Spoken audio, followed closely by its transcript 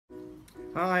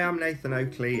Hi, I'm Nathan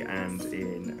Oakley, and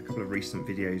in a couple of recent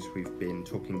videos we've been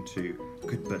talking to a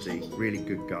good buddy, really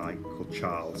good guy called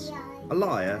Charles. A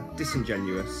liar,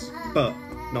 disingenuous, but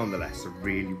nonetheless a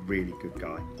really good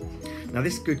guy. Now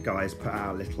this good guy has put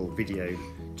out a little video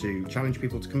to challenge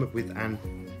people to come up with an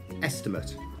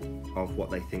estimate of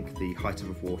what they think the height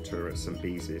of water at St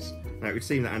Bees is. Now it would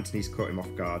seem that Anthony's caught him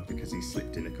off guard because he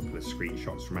slipped in a couple of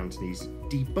screenshots from Anthony's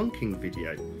debunking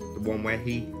video, the one where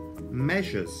he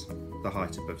measures the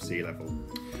height above sea level.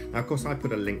 Now of course I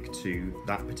put a link to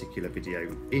that particular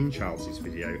video in Charles's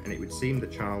video, and it would seem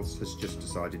that Charles has just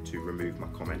decided to remove my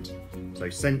comment. So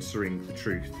censoring the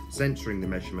truth, censoring the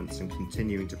measurements, and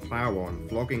continuing to plough on,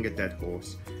 flogging a dead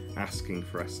horse, asking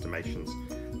for estimations.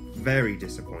 Very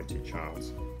disappointed,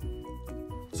 Charles.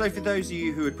 So for those of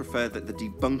you who would prefer that the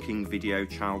debunking video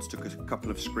Charles took a couple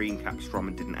of screen caps from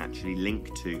and didn't actually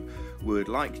link to, would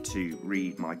like to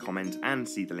read my comment and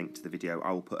see the link to the video,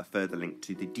 I will put a further link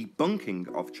to the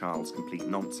debunking of Charles' complete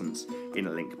nonsense in a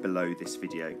link below this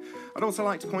video. I'd also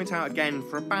like to point out again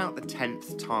for about the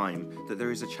 10th time that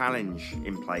there is a challenge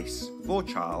in place for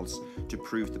Charles to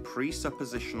prove the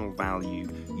presuppositional value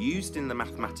used in the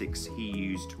mathematics he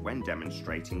used when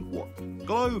demonstrating what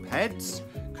globe heads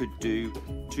could do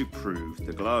to prove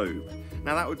the globe.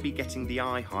 Now that would be getting the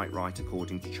eye height right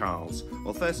according to Charles.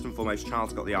 Well, first and foremost,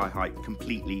 Charles got the eye height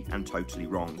completely and totally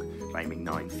wrong, claiming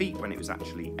 9 feet when it was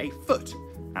actually a foot,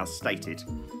 as stated.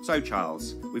 So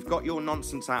Charles, we've got your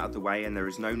nonsense out of the way and there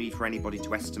is no need for anybody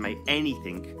to estimate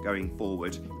anything going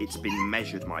forward. It's been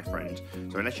measured, my friend.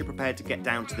 So unless you're prepared to get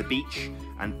down to the beach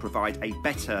and provide a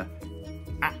better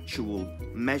actual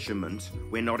measurement,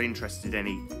 we're not interested in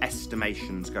any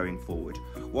estimations going forward.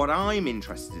 What I'm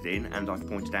interested in, and I've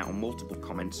pointed out on multiple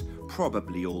comments,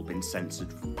 probably all been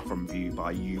censored from view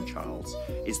by you, Charles,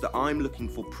 is that I'm looking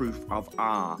for proof of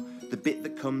R, the bit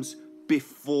that comes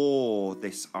before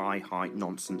this eye height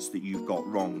nonsense that you've got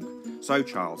wrong. So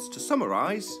Charles, to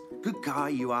summarise, good guy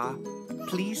you are,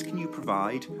 please can you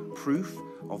provide proof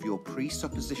of your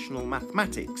presuppositional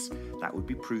mathematics? That would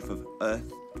be proof of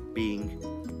Earth being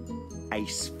a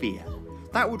sphere.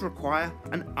 That would require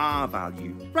an R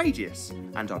value, radius,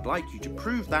 and I'd like you to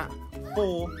prove that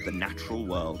for the natural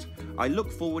world. I look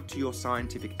forward to your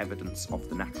scientific evidence of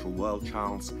the natural world,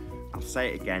 Charles. I'll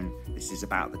say it again, this is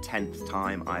about the 10th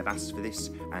time I've asked for this,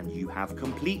 and you have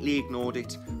completely ignored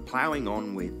it, ploughing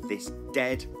on with this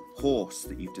dead horse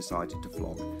that you've decided to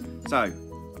flog. So,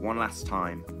 one last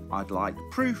time, I'd like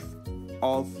proof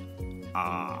of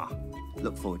R.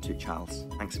 Look forward to it, Charles.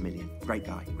 Thanks a million. Great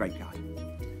guy, great guy.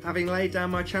 Having laid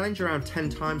down my challenge around 10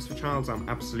 times for Charles, I'm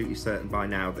absolutely certain by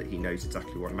now that he knows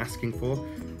exactly what I'm asking for.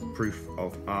 Proof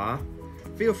of R.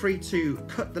 Feel free to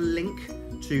cut the link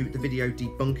to the video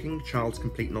debunking Charles'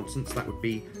 complete nonsense. That would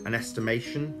be an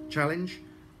estimation challenge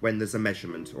when there's a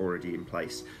measurement already in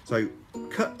place. So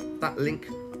cut that link,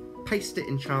 paste it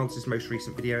in Charles' most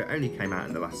recent video. It only came out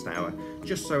in the last hour,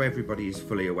 just so everybody is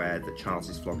fully aware that Charles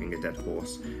is flogging a dead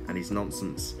horse and his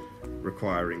nonsense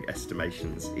requiring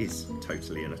estimations is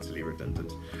totally and utterly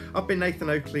redundant. I've been Nathan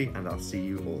Oakley, and I'll see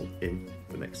you all in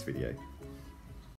the next video.